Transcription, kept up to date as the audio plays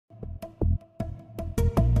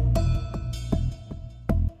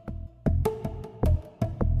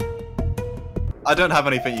I don't have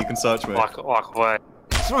anything you can search me. Walk away.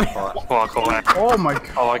 Walk away. Oh my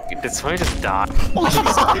god. Oh, did somebody just die?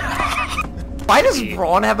 Why does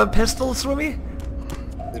Braun have a pistol, Swimmy?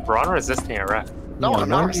 Is Braun resisting arrest? No, Yeah, I'm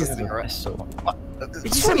why not would you have resisting a arrest. pistol?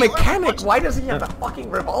 He's a mechanic. Why does he have a fucking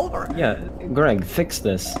revolver? Yeah, Greg, fix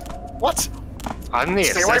this. What? I'm the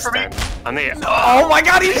Stay away from me. assistant. I'm the. Oh my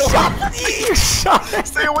god, he shot me! He shot me!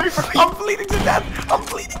 Stay away from me. I'm bleeding to death! I'm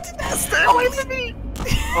bleeding to death! Stay away from me.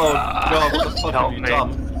 Oh god, what the fuck Help have you me.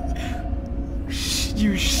 done?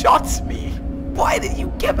 You shot me! Why did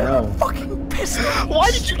you give him No. a fucking pistol?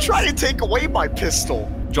 Why did you try to take away my pistol?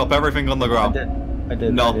 Drop everything on the I ground. did. I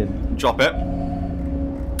did. No, I did. drop it.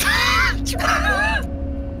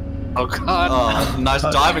 Oh god. Nice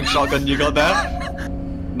diving shotgun you got there.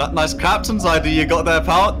 Nice captain's ID you got there,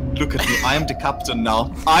 pal. Look at me, I am the captain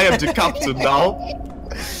now. I am the captain now.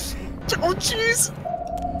 Oh jeez.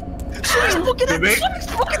 She's looking at me.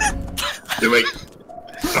 She's looking at me. Do it.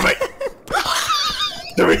 Come on.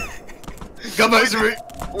 Do it. Come on to me.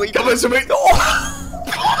 Come on to me.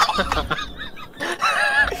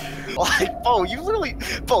 Like, Bo, you literally,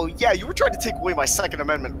 Bo, yeah, you were trying to take away my Second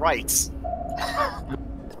Amendment rights.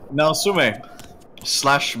 Now, Sume.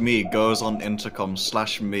 /me goes on intercom.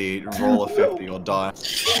 /me roll a 50 or die.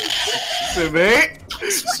 Sume.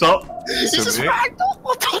 Stop. He's just Sume.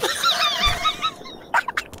 ragdolled.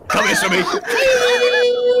 Come here, Sume.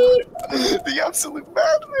 The absolute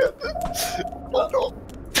madman. Oh no.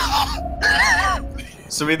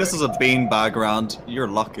 Sume, this is a beanbag round. You're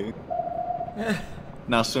lucky.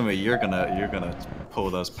 Now, Sume, you're gonna pull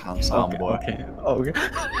those pants on, boy. Okay. Okay.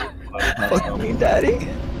 Fuck Fuck me, daddy.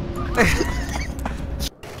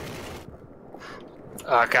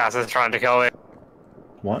 Cass is trying to kill me.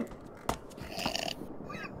 What?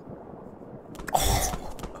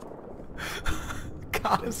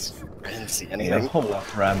 Gosh. I didn't see Yeah, anything. hold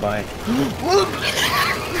up, Rabbi.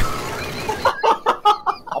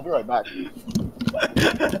 I'll be right back.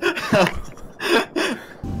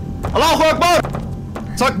 Allahu Akbar!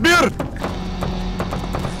 Takbir!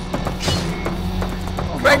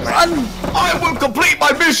 Greg, run! I will complete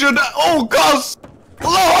my mission! Oh, gosh!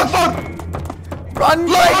 Allahu Akbar! Run, Allahu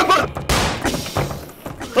Greg! Akbar!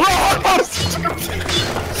 Allahu Akbar!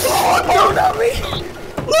 Allahu Akbar! Don't at me!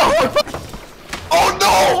 Allahu Akbar! Oh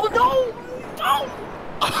no! No! No!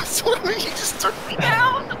 Sorry, he just took me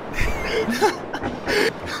down!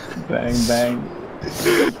 Bang, bang.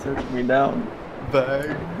 Took me down.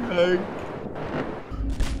 Bang, bang.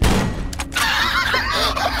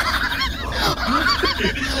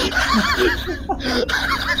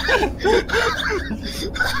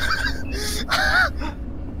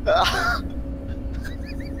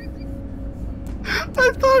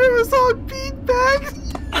 I thought it was on beanbags!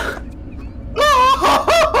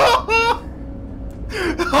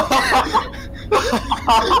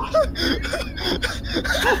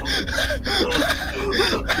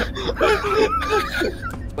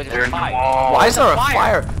 Why is there a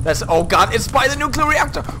fire? That's oh god! It's by the nuclear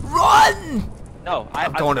reactor. Run! No,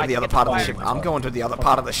 I'm going to the other part of the ship. I'm going to the other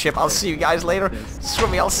part of the ship. I'll see you guys later.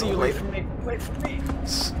 Swimmy, I'll see you later. Wait for me.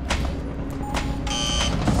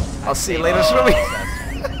 I'll see you later, Swimmy.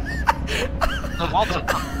 Walter,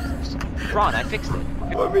 Ron, I fixed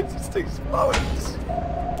it. Let me just explodes.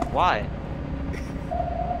 Why?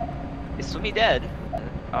 Is Swimmy dead?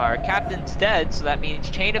 Our captain's dead, so that means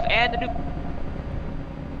chain of and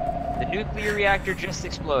the nuclear reactor just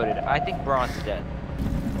exploded. I think Braun's dead.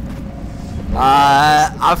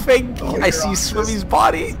 I think I see Swimmy's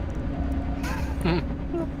body.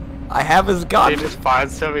 I have his They gun. just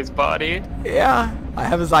find Sylvie's body. Yeah, I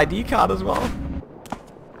have his ID card as well.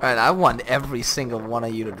 Alright, I want every single one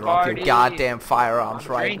of you to drop your Party. goddamn firearms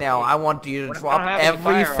I'm right drinking. now. I want you to I don't drop have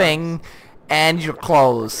any everything and your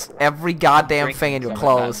clothes. Every goddamn drinking thing and your some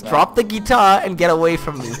of clothes. that Drop the guitar and get away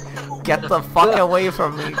from me. Get the fuck away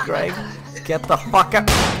from me, Greg. Get the fuck up.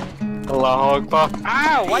 Allahu Akbar.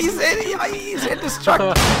 Ow! What? He's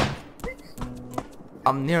indestructible.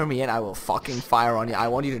 I'm near me and I will fucking fire on you. I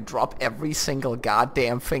want you to drop every single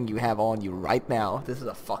goddamn thing you have on you right now. This is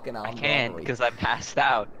a fucking I armed can't robbery. because I'm passed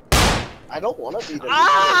out. I don't want to be the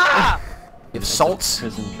Ah! You have salts?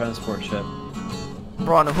 Prison transport ship.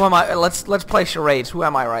 Braun, who am I? Let's play charades. Who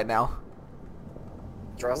am I right now?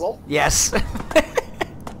 Drizzle? Yes.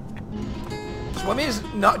 Swimmy's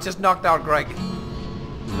not just knocked out Greg.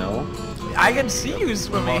 No. I can see you,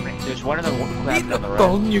 Swimmy. There's one of them who happened on the right.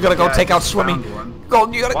 Golden, you gotta go take out Swimmy.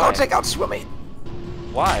 Golden, you gotta Why? go take out Swimmy.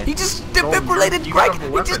 Why? He just defibrillated you Greg. have a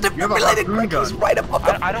He weapon. just You have a defibrillated harpoon Greg. gun. He's right above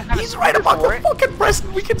the. I don't have a He's right sword above for the it. fucking press.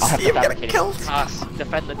 We can I'll have see to him get fabricate killed. it.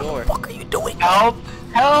 Defend the door. What the fuck are you doing? Help!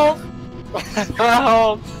 Help!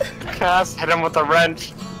 Help! Cass, hit him with a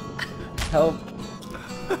wrench. Help.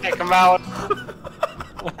 Take him out.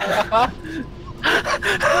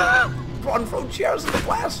 Run from chairs in the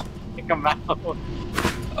glass. Take him out. Run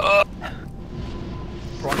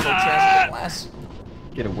from chairs in the glass.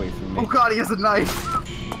 Get away from me. Oh god, he has a knife!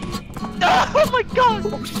 Oh my god!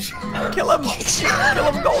 Kill him!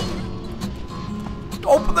 Kill him, Golden!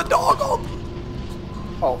 Open the door, Golden!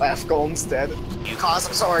 Oh, F Golden's dead. Cause,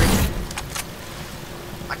 I'm sorry.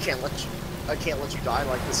 I can't let you die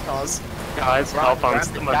like this, Cause. Guys, help on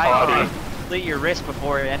my Die body. on. Slit your wrist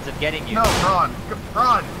before it ends up getting you. No, run!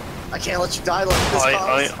 Run! I can't let you die like this,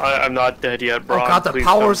 Cause. I'm not dead yet, bro. Oh god, the Please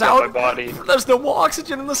power's don't out! get my body. There's no more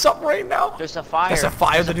oxygen in the submarine now! There's a fire. There's a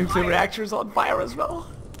fire, the nuclear reactor's on fire as well.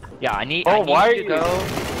 Yeah, I need. Oh, I need why you are to you- go.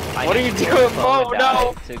 What are you doing, Bo?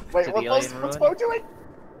 No! Wait, To the what's alien Bo ruin. doing?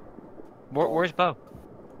 Where's Bo?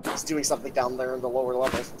 He's doing something down there in the lower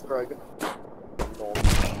levels with Greg.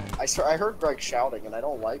 I heard Greg shouting, and I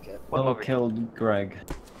don't like it. What Bo over here? killed Greg.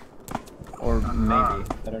 Or maybe. I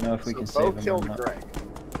don't know if we can So Bo save him or killed not. Greg.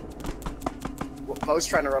 Bo's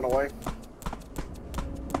trying to run away.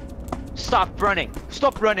 Stop running!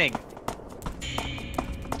 Stop running!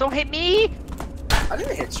 Don't hit me! I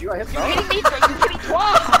didn't hit you, I hit You Bo. hit me! You hit me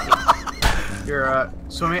twice! You're,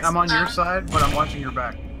 Swimming, I'm on your side, but I'm watching your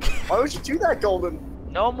back. Why would you do that, Golden?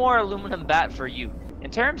 No more aluminum bat for you.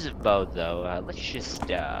 In terms of Bo, though, let's just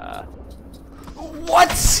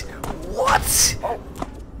What? What?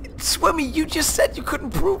 Swimmy, you just said you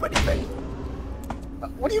couldn't prove anything.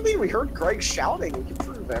 What do you mean? We heard Greg shouting. We can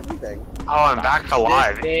prove everything. Oh, I'm back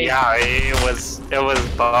alive. This Yeah, it was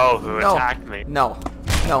Bo who No. attacked me. No.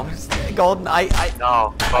 No. Golden,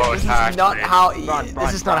 No, Bo this attacked is not me. how, Run,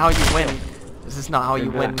 this is not how you win. This is not how you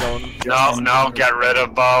win, Golden. No, get rid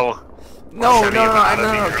of Bo. No, Send me out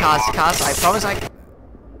of here. Cass, I promise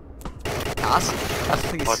Cass,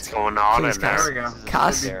 please. What's going on Please, in there? Cass. There we go.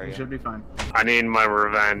 Cass. You should be fine. I need my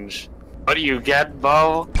revenge. What do you get,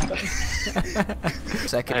 Bo?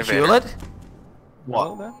 Second, Hey, Hewlett.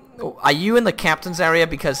 What? Oh, are you in the captain's area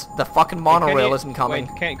because the fucking monorail isn't coming?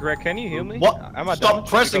 Wait, Greg, can you heal me? What? I'm at Stop damage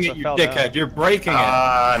pressing because it, I you fell dickhead. down. You're breaking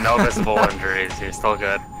it. No visible injuries. You're still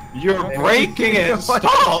good. You're breaking it. What?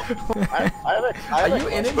 Stop! Are you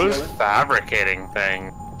in it? Who's fabricating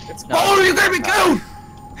thing? It's Oh, you're gonna be killed!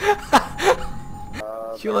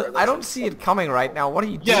 Hewlett, I don't see it coming right now. What are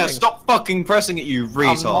you doing? Yeah, stop fucking pressing it, you I'm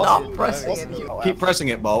retard. not pressing it, Hewlett. Keep pressing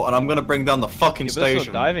it, Bo, and I'm gonna bring down the fucking Yeah, but it's not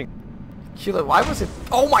station. diving. Hewlett, why was it?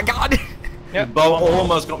 Oh my god! Yeah, Bo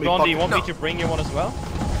almost got me Don, do you fucking... want me to bring you one as well?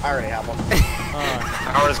 I already have one.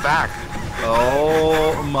 Power's back.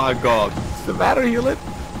 Oh my god. What's the matter, Hewlett?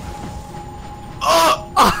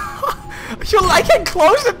 Oh! Hewlett, I can't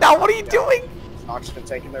close it now. What are you doing? Oxygen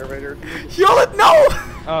taken there, Vader. Hewlett, no!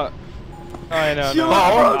 I know, You're no,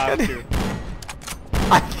 I have broken. to.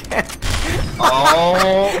 I can't.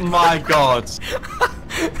 Oh my god.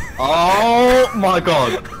 Oh my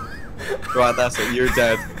god. Right, that's it. You're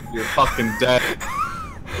dead. You're fucking dead.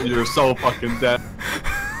 You're so fucking dead.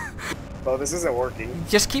 Bo, this isn't working.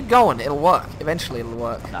 Just keep going. It'll work. Eventually, it'll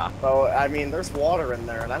work. Bo, I mean, there's water in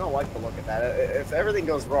there, and I don't like the look of that. If everything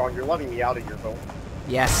goes wrong, you're letting me out of here, Bo.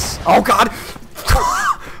 Yes. Oh god!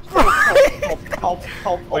 Help,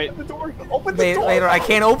 Wait. open the door! Open the door! Later, I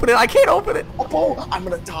can't open it. I can't open it. Oh, Bo, I'm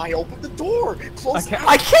gonna die! Open the door! Close the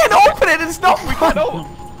I can't open it. It's not fun.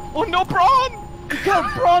 Oh no, Braun! We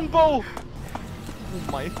got Braun, Bo!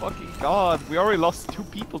 Oh my fucking god, we already lost 2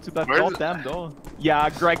 people to that Where's- goddamn door. Yeah,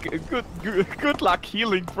 Greg, good luck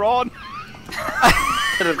healing Braun.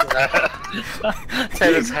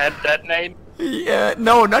 Did his head detonate? Yeah,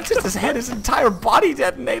 no, not just his head. His entire body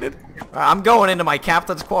detonated. I'm going into my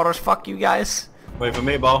captain's quarters. Fuck you guys. Wait for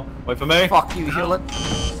me, Bo. Wait for me. Fuck you, Hewlett.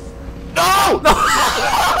 No!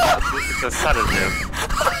 It's a sedative.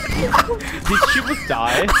 Did Hubert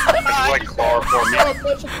die? It's like chloroform. A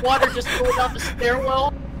bunch of water just going down the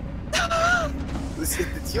stairwell.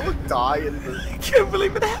 Did you die in the... I can't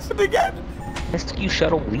believe it happened again. Rescue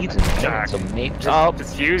shuttle leads in Jack. so maybe.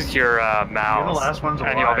 Just use your mouse, last one's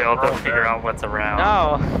and you'll be able to figure out what's around.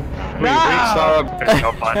 No. There's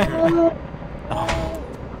no button.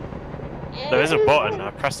 There is a button.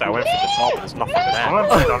 I pressed that away from the top. There's nothing there.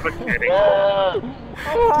 I'm suffocating.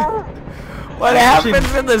 What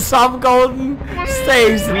happens in the sub, Golden,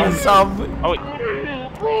 stays in the sub. Oh,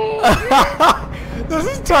 This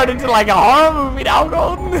is turned into like a horror movie now,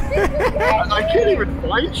 Golden. I can't even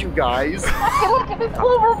find you guys!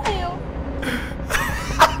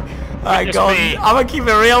 Alright, Just Golden, me. I'm gonna keep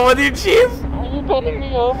it real with you, Chief. Are you getting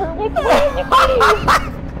me over with the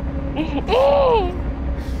No!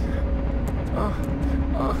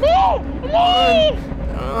 No!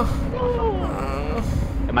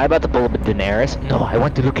 I about to pull up a Daenerys? No, I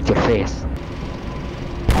want to look at your face.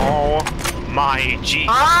 Oh my Jesus.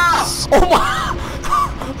 Ah! Oh my!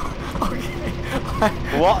 Okay.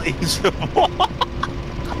 What is what?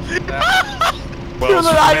 Well,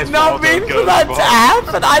 I did not mean for that to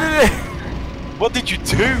happen. I didn't. What did you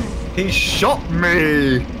do? He shot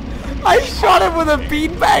me! I shot him with a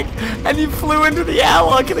beanbag, and he flew into the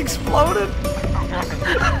airlock and exploded.